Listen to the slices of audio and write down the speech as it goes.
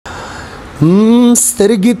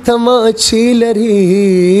سترګې تماچې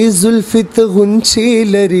لري زلفې ته غونچې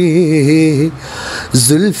لري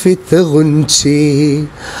زلفې ته غونچې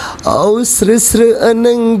او سره سره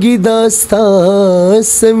اننګي دا ستا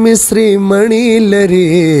سمې سرې مڼې لري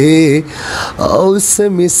او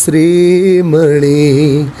سمې سرې مڼې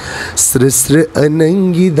سره سره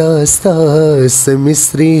اننګي دا ستا سمې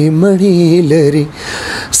سرې مڼې لري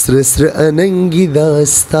سره سره اننګي دا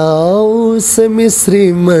ستا او سمې سرې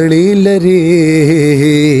مڼې لري.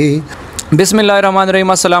 بسم الله الرحمن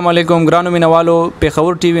الرحیم. السلام علیکم ګرانو مینوالو.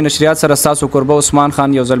 پیښور ټي وي نشریات سره تاسو قربه عثمان خان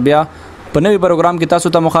یو ځل بیا په نوې پروګرام کې تاسو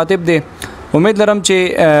ته مخاطب دی. امید لرم چې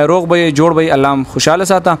روغ به جوړ به الله خوشاله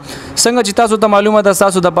ساته. څنګه چې تاسو ته معلومه ده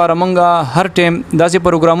تاسو د پاره مونږه هر ټیم داسې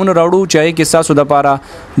پروګرامونه راوړو چې کې تاسو د پاره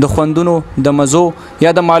د خوندونو د مزو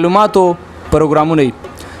یا د معلوماتو پروګرامونه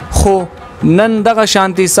خو نن دغه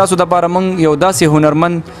شانتي تاسو د پاره مونږ یو داسې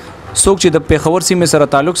هنرمند څوک چې د پیښور سیمې سره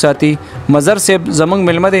تعلق ساتي مزر صاحب زمنګ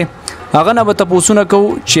ملمه دی. هغه نه به تاسو کو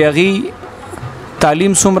چې هغه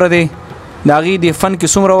تعلیم څومره دی د هغه د فن کې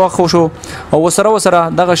څومره وخت شو او وسره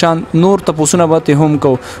دغه شان نور تاسو به هم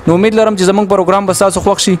کو. نو امید لرم چې زمنګ پروګرام به تاسو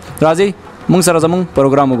خوښ شي. راځي موږ سره زمنګ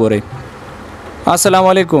پروګرام وګورئ. السلام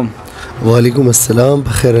علیکم. وعلیکم السلام.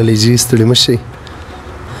 بخیر علی جی ستړي مشي.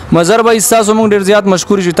 مزر به تاسو موږ ډیر زیات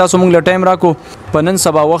مشکور چې تاسو موږ له ټایم راکو په نن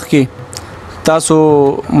سبا وخت کې تاسو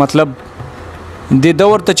مطلب د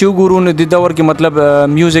دور ته چې وګورو نو د دور کې مطلب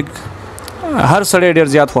میوزیک هر سړی ډیر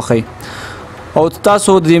زیات خوښي او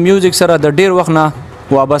تاسو د میوزیک سره د ډیر وخت نه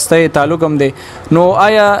وابسته تعلق هم دی. نو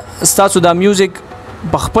آیا تاسو د میوزیک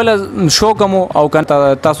په خپل شوق مو او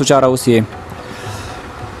تاسو چاره اوسئ؟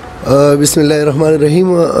 بسم الله الرحمن الرحیم.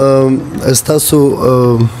 تاسو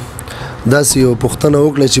داسې یو پوښتنه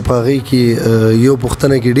وکړه چې په هغې کې یو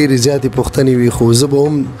پوښتنه کې ډېرې زیاتې پوښتنې وي خو زه به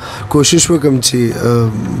هم کوشش وکړم چې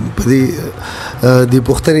په دې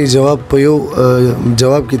پوښتنې جواب په یو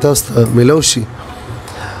جواب کې تاسو ته میلاو شي.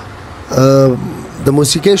 د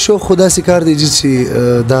موسیقۍ شوق خو داسې کار دی چې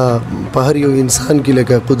دا په هر یو انسان کې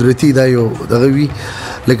لکه قدرتي دا یو دغه وي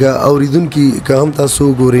لکه اورېدونکي که هم تاسو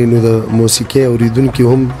وګورئ نو د موسیقۍ اورېدونکي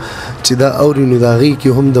هم چې دا اوري نو د هغې کې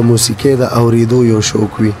هم د موسیقۍ د اورېدو یو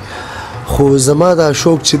شوق وي. خو زما دا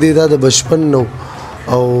شوق چې دی دا د بچپن نو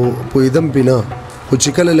او پوهېدم پې نه خو چې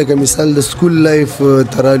کله لکه مثال د سکول لایف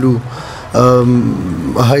ترالو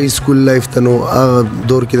های سکول لایف ته نو هغه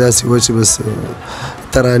دور کې داسې و چې بس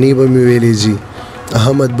ترانې به مې ویلې جي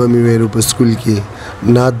احمد به مې ویلو په سکول کې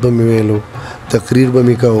نعت به مې ویلو تقریر به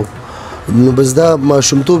مې کوو. نو بس دا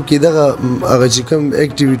ماشومتوب کې دغه هغه چې کوم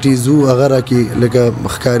اکټیویټیز وو هغه راکې لکه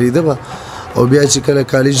ښکارېده به او بیا چې کله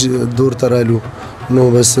کالج دور ته رالو نو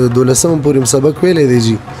بس 12 پورې سبق ویلی دی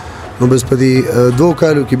جی. نو بس په دې 2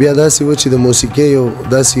 کالو کې بیا داسې و چې د موسیقۍ یو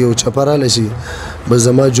داسې یو چپه راله شي بس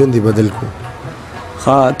زما ژوند یې بدل کړو.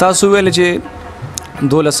 تاسو ویل چې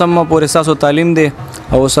 12 پورې تاسو تعلیم دی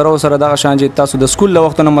او سره دغه شان چې تاسو د سکول له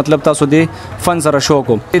وخت نه مطلب تاسو د فن سره شوق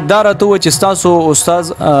دا راته و چې تاسو استاد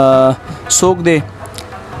څوک دی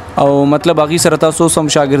او مطلب هغې سره تاسو سم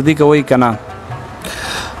شاګردي کوئ که نه؟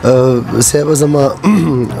 صاحب زما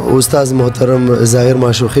استاد محترم ظاهر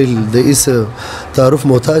ماشوخیل د هیڅ تعارف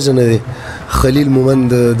محتاج نه دی. خلیل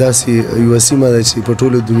مومند داسې یوه سیمه ده چې په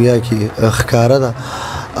ټوله دنیا کې ښکاره ده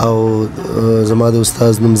او زما د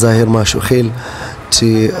استاد نوم ظاهر ماشوخیل چې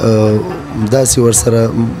داسې ورسره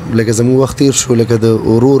لکه زموږ وخت تېر شو لکه د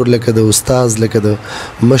ورور لکه د استاد لکه د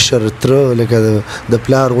مشر تره لکه د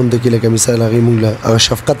پلار غونده کې لکه مثال هغې مونږ له هغه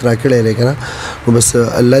شفقت راکړی دی که نه. نو بس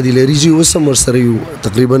الله دې لري جي اوس هم ورسره یو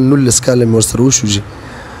تقریبا 19 کاله مې ورسره وشو جي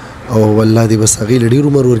او الله دې بس هغې له ډېر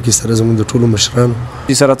عمر ورکړي سره زموږ د ټولو مشرانو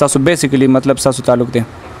سره تاسو بیسیکلي مطلب تاسو تعلق دی؟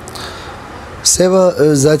 صاحب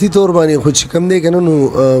ذاتی طور باندې خو چې کوم دی که نه نو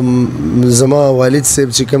زما والد صاحب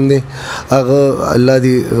چې کوم دی هغه الله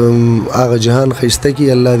دې هغه جهان ښایسته کړي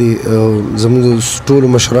الله دې زموږ ټولو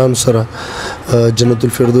مشرانو سره جنت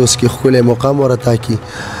الفردوس کې ښکلی مقام ورعطا کړي.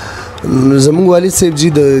 زموږ والد صاحب جي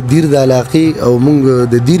د دیر د علاقې او موږ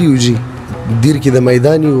د دیر یو جي دیر کې د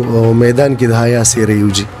میدان یو او میدان کې د حیا سیره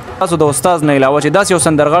یو جي. تاسو د استاد نه علاوه چې داسې یو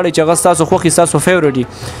سندرغاړی چې هغه ستاسو خوښي ستاسو فیورټ وي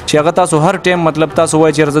چې هغه تاسو هر ټایم مطلب تاسو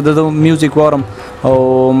وایي چې زه د میوزیک واورم او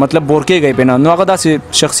مطلب بور کېږئ پرې نه نو هغه داسې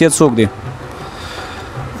شخصیت څوک دی؟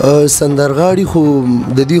 سندرغاړي خو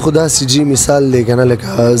د دې خو داسې جي مثال دی که نه لکه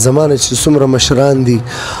زما نه چې څومره مشران دي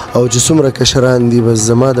او چې څومره کشران دي بس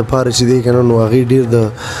زما دپاره چې دی که نه نو هغې ډېر د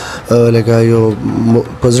لکه یو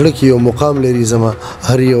په زړه کې یو مقام لري زما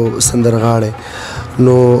هر یو سندرغاړی.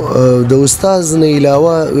 نو د استاد نه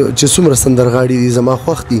علاوه چې څومره سندرغاړي دي زما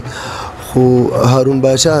خوښ دي خو هارون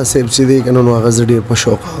باچا صاحب چې دی که نه نو هغه زه ډېر په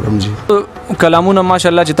شوق اورم جي. کلامونه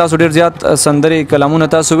ماشاءالله چې تاسو ډیر زیات سندري کلامونه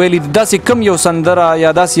تاسو ویلي داسې کم یو سندره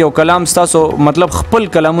یا داسې یو کلام تاسو مطلب خپل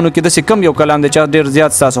کلامونو کې داسې کم یو کلام دی چې ډیر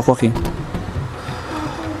زیات تاسو خوښي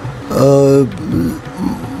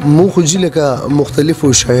مو خو جی لکه مختلفو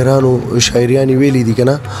شاعرانو شاعریانی ویلي دي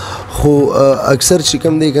کنه خو اکثر چې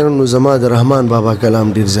کم دی کنه نو زما د رحمان بابا کلام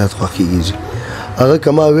ډیر زیات خوښیږي هغه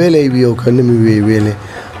کما ویلی وي او کنه مې ویلی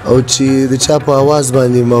او چې د چا په आवाज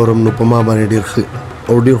باندې مورم نو په ما باندې ډیر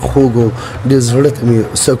او ډیر خوږ او ډیر زړه ته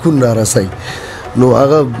مې سکون را رسوي نو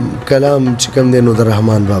هغه کلام چې کم دی نو د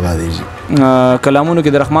رحمان بابا دی جی کلامونو کې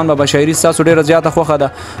د رحمان بابا شاعري تاسو ډیره زیاته خوښه ده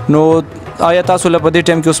نو آیا تاسو له په دې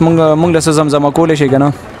ټایم کې اوس مونږ له زمزمه کولی شئ که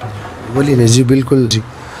نه ولې نه جی بالکل جی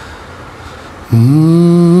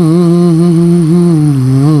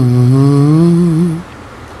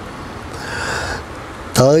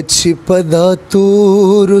تا چې په دا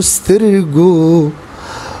تورو سترګو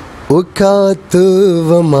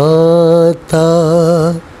وکاته ماتا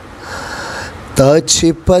تا چې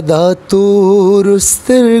په دا تورو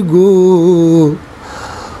سترګو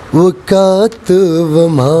وکاته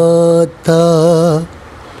ماتا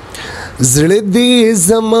زړه دې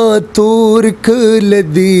زما تور کله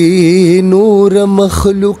دې نور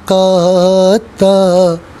مخلوقات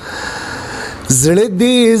زړه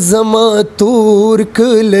دې زما تور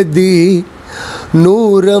کله دې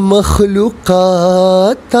نور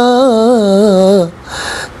مخلوقات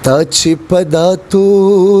تا چې په دا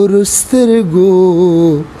تور سترګو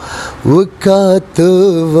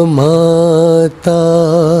وکاته ماتا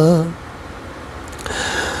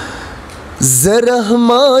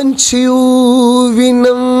زرحمان چې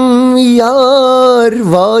وینم یار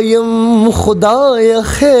وایم خدای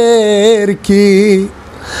خیر کی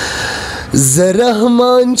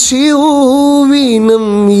زرحمان چې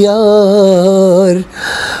وینم یار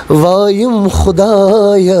وایم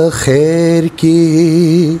خدای خیر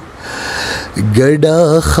کی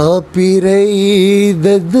ګډا خاپیری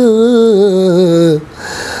د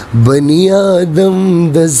بنی آدم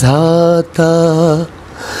د ذاتا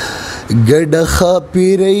ګډا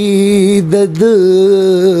خاپیری د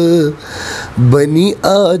بنی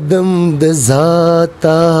آدم د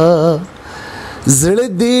ذاتا زړه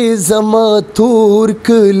دې زما تور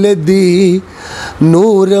کله دې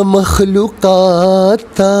نور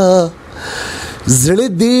مخلوقات زړه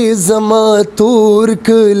دې زما تور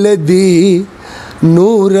کله دې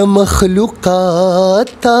نور مخلوقات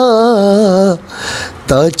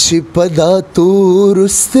تا چې په دا تور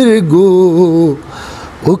سترګو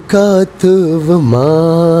وکاته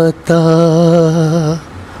ماتا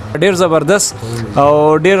ډیر زبردست او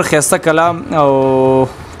ډیر ښایسته کلام او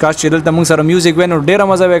کاش چې دلته موږ سره میوزیک وای نو ډیره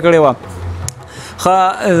مزه به کړې وه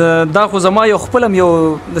ښه دا خو زما یو خپل هم یو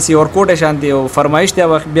داسې ورکوټی شانتې یو فرمایش دی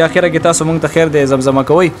بیا اخره کې تاسو موږ ته خیر دی زمزمه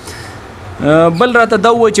کوئ بل راته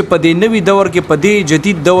دا ووایي چې په دې نوي دور کې په دې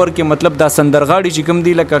جدید دور کې مطلب دا سندرغاړي چې کوم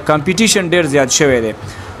دي لکه کمپیټیشن ډیر زیات شوی دی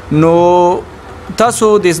نو تاسو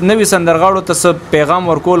د نوي سندرغاړو ته څه پیغام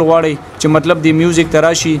ورکول غواړئ چې مطلب د میوزیک ته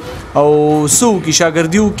راشي او څو کې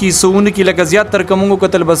شاګردي وکړي څه ونه کړي لکه زیات تر که مونږ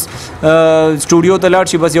وکتل بس سټوډیو ته لاړ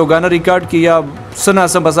شي بس یو ګانه ریکارډ کړي یا څه نه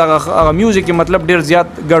څه بس هغه میوزیک کې مطلب ډېر زیات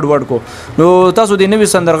ګډوډ کو نو تاسو د نوي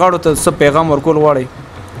سندرغاړو ته څه پیغام ورکول غواړئ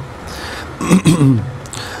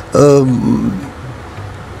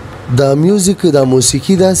دا میوزیک دا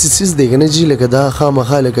موسیقي داسې څیز دی که نه جي لکه دا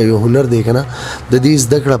خامخا لکه یو هنر دی که نه د دې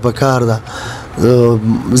زده کړه پکار ده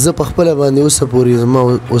زه په خپله باندې اوسه پورې زما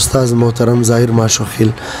استاد محترم ظاهر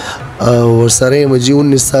ماشوخیل ورسره یم جي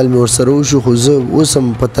 19 سال مې ورسره وشو خو زه اوس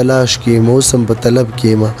هم په تلاش کې یم اوس هم په طلب کې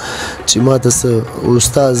یم چې ما ته څه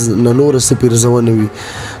استاد نه نوره څه پیرزونه وي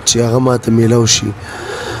چې هغه ما ته میلاو شي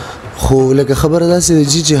خو لکه خبره داسې ده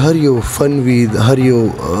جي چې هر یو فن وي هر یو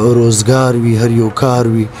روزګار وي هر یو کار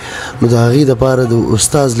وي نو د هغې دپاره د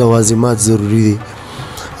استاد لوازمات ضروري دي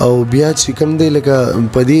او بیا چې کوم دی لکه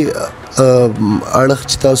په دې اړخ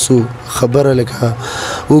چې تاسو خبره لکه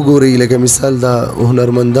وګورئ لکه مثال دا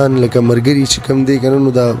هنرمندان لکه ملګري چې کوم دی که نه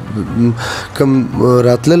نو دا کوم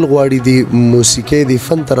راتلل غواړي د موسیقۍ د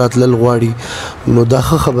فن ته راتلل غواړي نو دا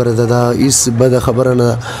ښه خبره ده دا هېڅ بده خبره نه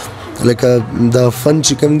ده لکه دا فن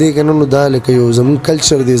چې کوم دی که نه نو دا لکه یو زموږ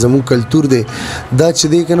کلچر دی زموږ کلتور دی دا چې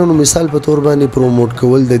دی که نه نو مثال په طور باندې پروموټ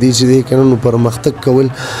کول د دې چې دی که نه نو پرمختګ کول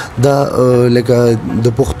دا لکه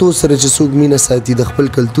د پښتو سره چې څوک مینه ساتي د خپل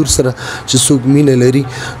کلتور سره چې څوک مینه لري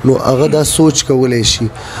نو هغه دا سوچ کولی شي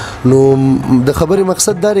نو د خبرې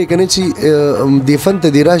مقصد دا دی که نه چې دې فن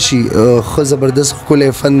ته دې راشي ښه زبردست ښکلی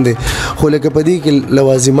فن دی خو لکه په دې کې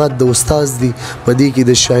لوازمات د استاز دي په دې کې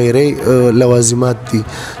د شاعرۍ لوازمات دي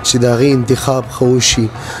چې د هغې انتخاب ښه وشي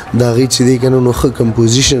د هغې چې دی که نه نو ښه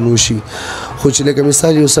کمپوزیشن وشي خو چې لکه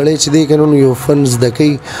مثال یو سړی چې دی کنه نو یو فن زده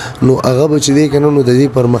کوي نو هغه به چې دی کنه نو د دې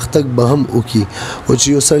پرمختګ به هم وکړي او چې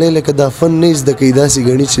یو سړی لکه دا فن نه زده کوي داسې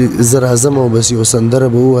ګڼي چې زه راځم او بس یو سندره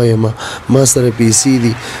به ووایم ما سره پیسې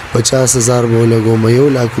دي 50,000 به ولګوم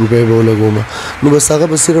 1,00,000 روپۍ به ولګوم نو بس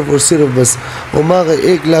هغه به صرف او صرف بس هماغه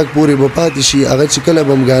 1,00,000 پورې به پاتې شي هغه چې کله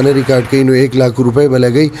به هم ګانه ریکارډ کوي نو 1,00,000 روپۍ به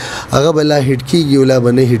لګوي هغه به لا هټ کېږي او لا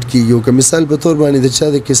به نه هټ کېږي او که مثال په طور باندې د چا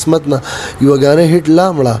د قسمت نه یوه ګانه هټ لا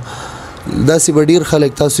مړه داسې به ډېر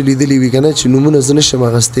خلک تاسو لیدلي وي که نه چې نومونه زه نشم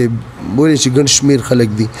اخیستی بولې چې ګڼ شمېر خلک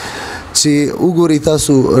دي چې وګورئ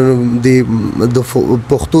تاسو د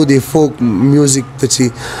پښتو د فوک میوزیک ته چې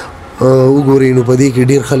وګورئ نو په دې کې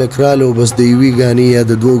ډېر خلک راله او بس د یوې ګانې یا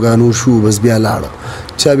د دوو ګانو شو بس بیا لاړه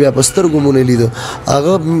چا بیا په سترګو مو نه لیده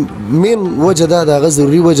هغه مین وجه دا ده هغه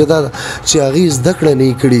ضروري وجه دا ده چې هغې زده کړه نه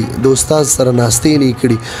یې کړي د استاد سره ناستې نه یې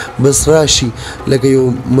کړي بس راشي لکه یو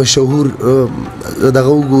مشهور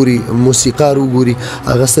دغه وګوري موسیقار وګوري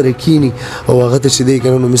هغه سره کینی او هغه ته چې دی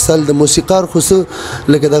که نه نو مثال د موسیقار خو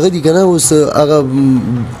څه لکه دغه دي که نه اوس هغه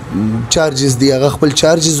چارجز دي هغه خپل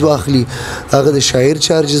چارجز واخلي هغه د شاعر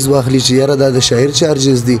چارجز واخلي چې یاره دا د شاعر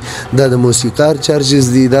چارجز دي دا د موسیقار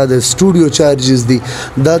چارجز دي دا د سټوډیو چارجز دي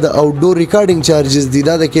دا د آوټډور ریکارډینګ چارجز دي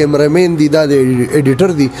دا د کیمرامین دي دا د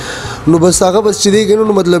ایډیټر دي نو بس هغه بس چې دی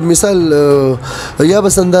نو مطلب مثال یا به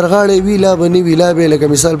سندرغاړی وي لا به نه وي لا به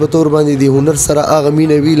لکه مثال په طور باندې د هنر سره هغه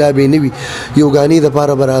مینه وي لا به نه وي یو ګانې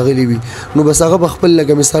دپاره به راغلی وي نو بس هغه به خپل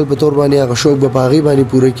لکه مثال په طور باندې هغه شوق به په هغې باندې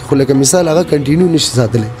پوره کړي خو لکه مثال هغه کنټینیو نشي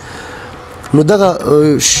ساتلی نو دغه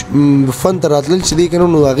فن ته راتلل چې دی که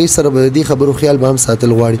نو هغې سره به د دې خبرو خیال به هم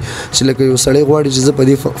ساتل غواړي چې لکه یو سړی غواړي چې زه په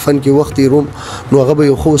دې فن کې وخت تېروم نو هغه به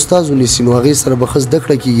یو ښه استاز ونیسي نو هغې سره به ښه زده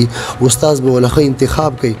کړه کېږي استاز به ولې ښه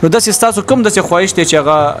انتخاب کوي نو داسې ستاسو کوم داسې خواهش دی چې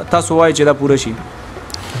هغه تاسو وایي چې دا پوره شي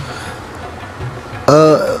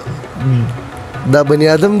دا بني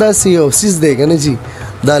آدم داسې یو څیز دی که نه جي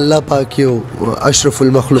دا الله پاک یو اشرف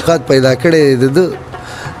المخلوقات پیدا کړی دی د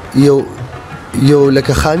یو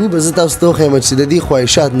لکه خامي به زه تاسو ته وښیم چې د دې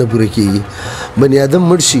خواهشات نه پوره کېږي بني آدم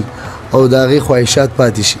مړ شي او د هغې خواهشات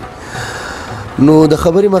پاتې شي نو د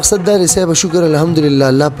خبرې مقصد دا دی صاحب شکر الحمدلله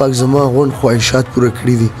الله پاک زما غونډ خواهشات پوره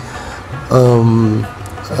کړي دي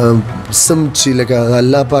سم چې لکه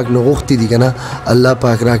الله پاک نه غوښتي دي که نه الله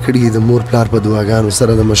پاک را کړي د مور پلار په دعاګانو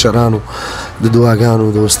سره د مشرانو د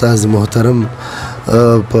دعاګانو د استاذ محترم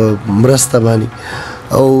په مرسته باندې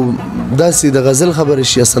او داسې د غزل خبره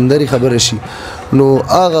شي یا سندري خبره شي نو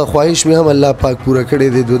هغه خواهش مې هم الله پاک پوره کړی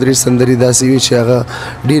دی 2-3 سندري داسې وي چې هغه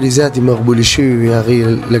ډېرې زیاتې مقبولې شوي وي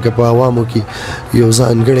هغې لکه په عوامو کې یو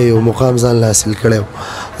ځانګړی یو مقام ځان له حاصل کړی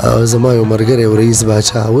و زما یو ملګری و رئیس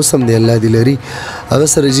باچا اوس هم دی الله دې لري هغه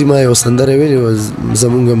سره جي ما یو سندره ویلې وه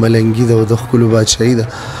زمونږ ملنګي ده او د ښکلو بادشاهي ده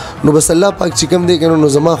نو بس الله پاک چې کوم دی که نو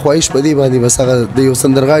زما خواهش په دې باندې بس هغه د یو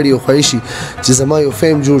سندرغاړي یو خواهشي چې زما یو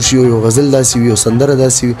فیم جوړ شي یو غزل داسې وي یو سندره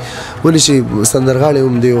داسې وي ولې چې سندرغاړی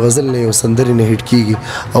هم د یو غزل نه یو سندرې نه هټ کېږي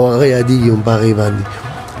او هغه یادېږي هم په هغې باندې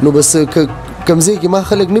نو بس کم ځای کې ما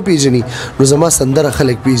خلک نه پیژني نو زما سندره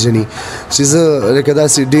خلک پیژني چې زه لکه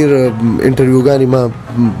داسې ډېر انټرویوګانې ما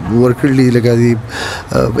ورکړلي لکه د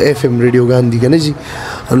FM ریډیوګان دي که نه جي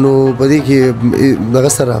نو په دې کې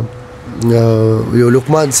دغه سره یو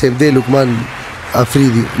لقمان صاحب دی لقمان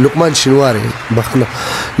افریدي لقمان شینواری بخنه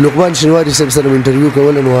لقمان شینواری صاحب سره انټرویو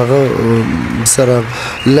کوله نو هغه سره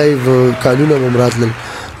لایو کالونه به م راتلل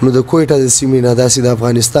نو د کویټه د سیمې نه داسې د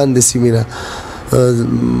افغانستان د سیمې نه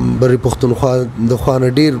برې پښتونخوا د خوا نه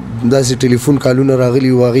ډېر داسې ټلیفون کالونه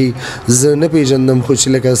راغلي وو هغې زه نه پېژندم خو چې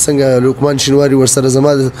لکه څنګه لقمان شینواري ورسره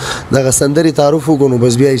زما دغه سندرې تعارف وکړو نو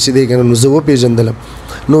بس بیا یې چې دی که نه نو زه وپېژندلم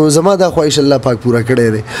نو زما دا خواهش الله پاک پوره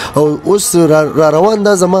کړی دی او اوس را روان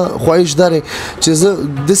دا زما خواهش دا دی چې زه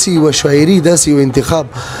داسې یوه شاعري داسې یو انتخاب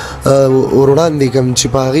وړاندې کړم چې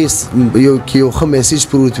په هغې کې یو ښه میسیج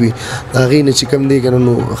پروت وي د هغې نه چې کوم دی که نه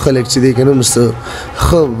نو خلک چې دی که نه نو څه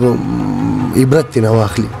ښه عبرت ترې نه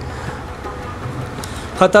واخلي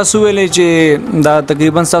تاسو ویلې چې دا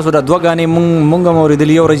تقریبا تاسو د دوه غانې مونږ هم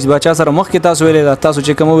اورېدلي یو رئیس باچا سره مخکې تاسو ویلې ده تاسو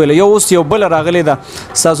چې کوم ویلې یو اوس یو بل راغلی ده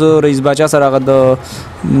تاسو رئیس باچا سره هغه د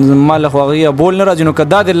مال خو هغې بول نه راځي نو که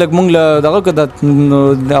دا د لږ مونږ له دغه که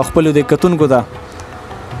د خپلو د کتونکو ده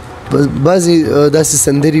بعضې داسې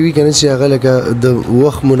سندرې وي که نه چې هغه لکه د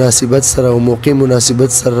وخت مناسبت سره او موقع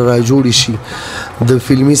مناسبت سره را جوړې شي د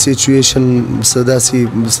فلمي سچویشن څه داسې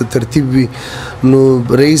څه ترتیب وي نو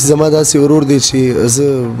رئیس زما داسې ورور دی چې زه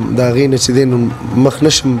د هغې نه چې دی نو مخ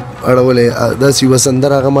نشم اړولی داسې یوه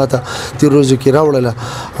سندره هغه ما ته تېر ورځو کې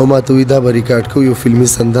راوړله او ما ته وایي دا به ریکارډ کوو یو فلمي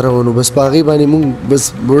سندره وه نو بس په هغې باندې مونږ بس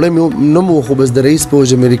وړه مې نه مو خو بس د رئیس په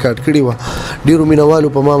وجه مې ریکارډ کړې وه ډېرو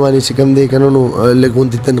مینهوالو په ما باندې چې کوم دی که نه نو لږ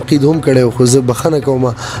غوندې تنقید هم کړی و خو زه بخښنه کوم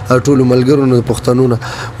ټولو ملګرو نه د پښتنو نه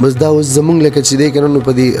بس دا اوس زمونږ لکه چې دی که نه نو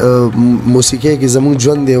په دې موسیقۍ کې زمونږ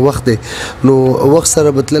ژوند دی وخت دی نو وخت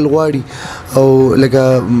سره به تلل غواړي او لکه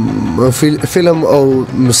فلم او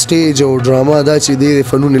سټیج او ډراما دا چې دی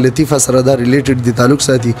فنون لطیفه سره دا ریلیټډ دی تعلق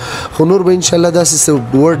ساتي خو نور به انشاءالله داسې څه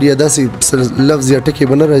ورډ یا داسې لفظ یا ټکي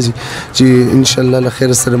به نه راځي چې انشاءالله له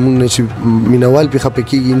خیر سره مونږ نه چې مینوال پې خفه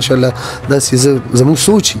کېږي انشاءالله داسې زمونږ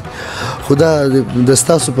سوچ وي خو دا د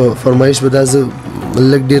ستاسو په فرمایش به دا زه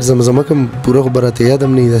لږ ډېر زمزمه کوم پوره خو به راته یاد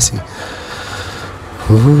هم نه وي داسې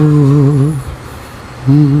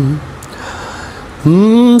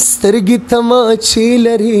سترګې تماچې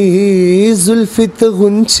لري زلفې ته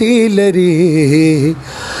غونچې لري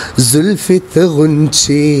زلفې ته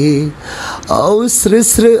غونچې او سره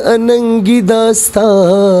سره اننګي دا ستا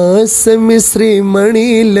سمې سرې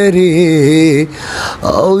مڼې لري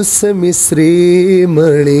او سمې سرې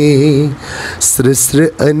مڼې سره سره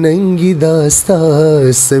اننګي دا ستا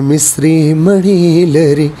سمې سرې مڼې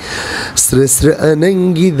لري سره سره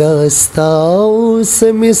اننګي دا ستا او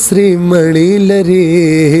سمې سرې مڼې لري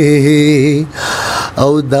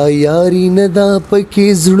او دا یاری نه دا پکې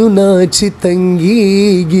زړونه چې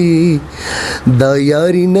تنګېږي دا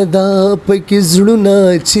یاری نه دا پکې زړونه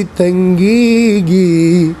چې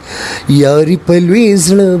تنګېږي یاری په لوی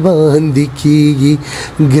زړه باندې کېږي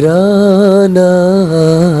ګرانه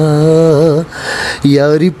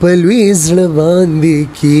یاری په لوی زړه باندې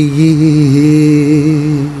کېږي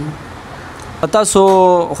تاسو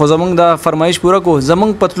خو زمونږ د فرمایش پوره کو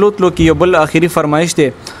زمونږ پتلو تلو کې یو بل آخري فرمایش دی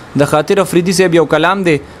د خاطر افریدي صاحب یو کلام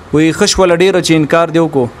دی وی خش ول ډیره چې انکار دیو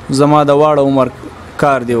کو زما د واړه عمر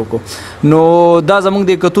کار دیو کو نو دا زمونږ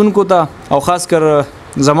د کتونکو ته او خاص کر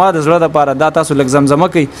زما د زړه لپاره دا تاسو لږ زمزمه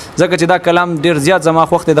کوي ځکه چې دا کلام ډیر زیات زما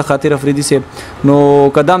وخت د خاطر افریدي صاحب نو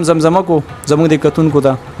قدم زمزمه کو زمونږ د کتونکو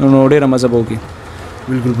ته نو ډیره مزه وکي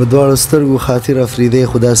بالکل په دواړو سترګو خاطر افریدی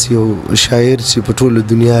خو داسې یو شاعر چې په ټوله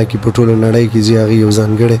دنیا کې په ټوله نړۍ کې چې هغې یو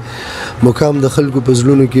ځانګړی مقام د خلکو په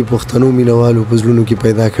زړونو کې پښتنو مینهوالو په زړونو کې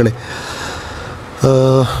پیدا کړی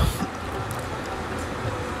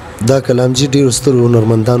دا کلام چې ډېرو سترو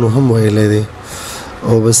هنرمندانو هم ویلی دی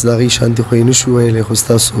او بس د هغې شانتې خو یې نه شو ویلی خو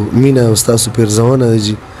ستاسو مینه او ستاسو پیرزونه ده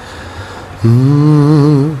جي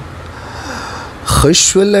ښه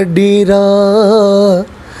شوله ډېره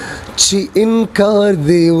چې انکار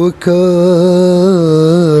دی وکړه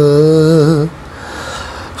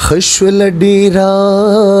ښه شوله ډېره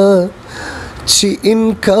چې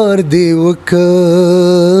انکار دی وکړه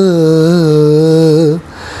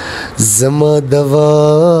زما د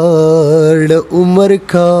واړه عمر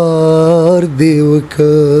کار دی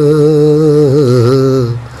وکړه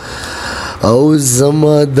او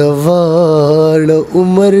زما د واړه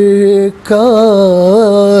عمر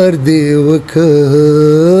کار دی وکړه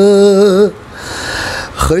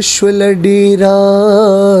ښه شوله ډېره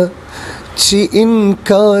چې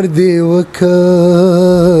انکار دی وکړه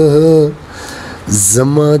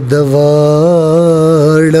زما د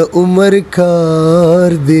واړه عمر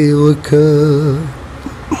کار دی وکړه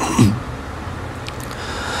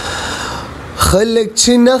خلک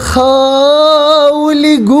چې نه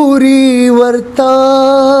خاولي ګوري ورته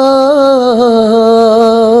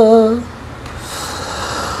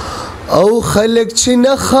او خلک چې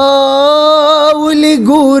نه خاولي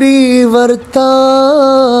ګوري ورته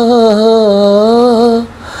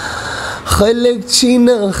خلک چې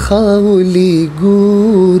نه خاولي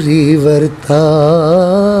ګوري ورته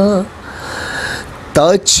تا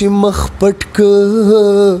چې مخ پټ که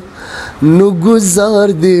نو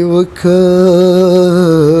گزار دی وکړه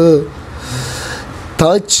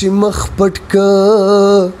تا چې مخ پټ که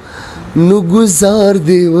نو گزار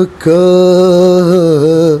دی وکړه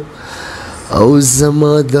او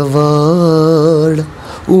زما د واړه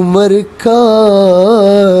عمر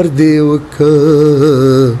کار دی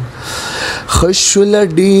وکړه ښه شوله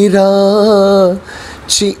ډېره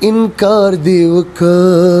چې انکار دی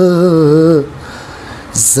وکړه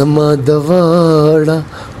زما د واړه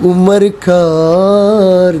عمر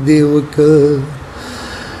کار دی وکړه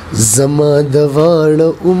زما د واړه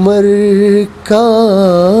عمر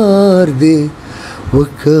کار دی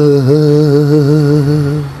وکړه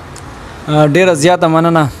ډیره زیاته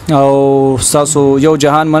مننه او تاسو یو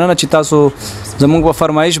جهان مننه چې تاسو زموږ په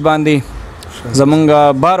فرمایش باندې زمونږ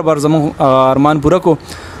بار بار زمونږ ارمان پوره کو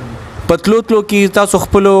پتلوتلو کې تاسو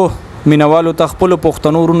خپل مینوالو ته خپل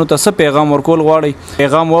پښتنو ورونو ته څه پیغام ورکول غواړئ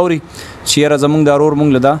پیغام واوري چې یاره زمونږ د ارور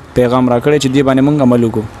مونږ له دا پیغام راکړی چې دې باندې مونږ عمل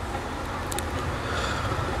وکړو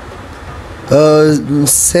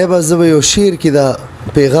صاحب زه به یو شعر کې دا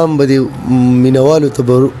پیغام به د مینوالو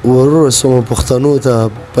ته ورسوم پښتنو ته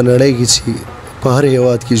په نړۍ کې چې په هر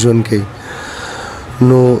هیواد کې ژوند کوي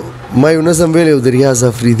نو ما یو نظم ویلی د ریاض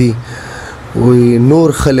افریدي وایي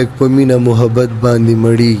نور خلک په مینه محبت باندې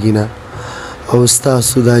مړیږي نه او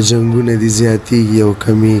ستاسو دا جنګونه دي زیاتیږي او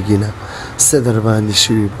کمیږي نه څه در باندې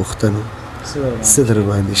شوي پښتنو څه در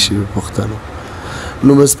باندې شوي پښتنو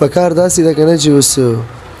نو بس په کار داسې ده که نه چې اوس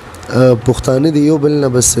پښتانه د یو بل نه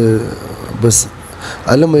بس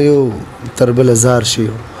علمه یو تر بله زار شي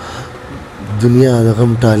دنیا د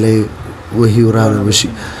غم ټالی وهي ورانه بشي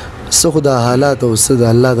څه خو دا حالات او څه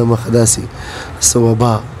د الله د مخه داسې څه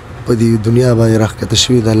وبا په دې دنیا باندې راښکته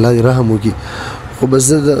شوي د الله دې رحم وکړي خو بس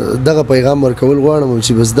زه دغه پیغام ورکول غواړم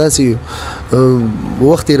چې بس داسې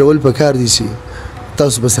وخت تېرول پکار دي چې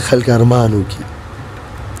تاسو بس خلک ارمان وکړي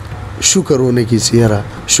شکر ونه کړي چې یاره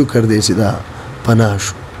شکر دی چې دا پناه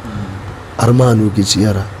شو ارمان وکړي چې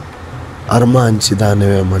یاره ارمان چې دا نه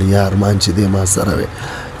وی مړ یا ارمان چې دی ما سره وی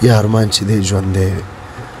یا ارمان چې دی ژوندی وی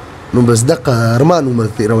نو بس دغه ارمان عمر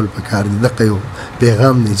تېرول پکار دي دغه یو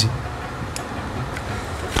پیغام دی چې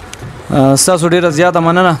ستاسو ډېره زیاته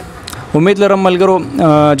مننه امید لرم ملګرو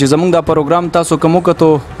چې زمونږ دا پروګرام تاسو کوم وکتو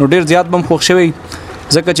نو ډېر زیات بم خوښ شوی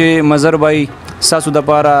ځکه چې مظهر بھائی ستاسو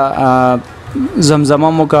دپاره زمزمه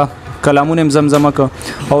مو که کلامونه زمزمه که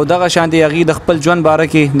او دغه شانتي هغې د خپل ژوند باره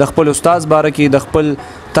کې د خپل استاد باره کې د خپل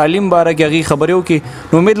تعلیم باره کې هغې خبرې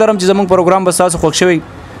وکړي نو امید لرم چې زمونږ پروګرام به ستاسو خوښ شوی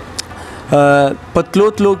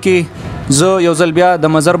پتلوتلو کې زه یو ځل بیا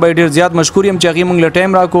د مظهر بھائی ډېر زیات مشکور یم چې هغې موږ له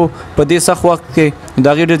ټایم راکو په دې سخت وخت کې د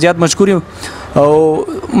هغې ډېر زیات مشکور یم او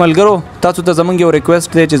ملګرو تاسو ته زمونږ یو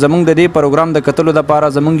ریکویسټ دی چې زمونږ د دې پروګرام د کتلو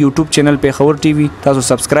دپاره زمونږ یوټیوب چینل پیښور ټي وي تاسو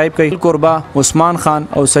سبسکرایب کړئ کوربه عثمان خان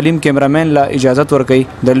او سلیم کیمرامین له اجازت ورکوي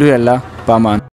د لوی الله په امان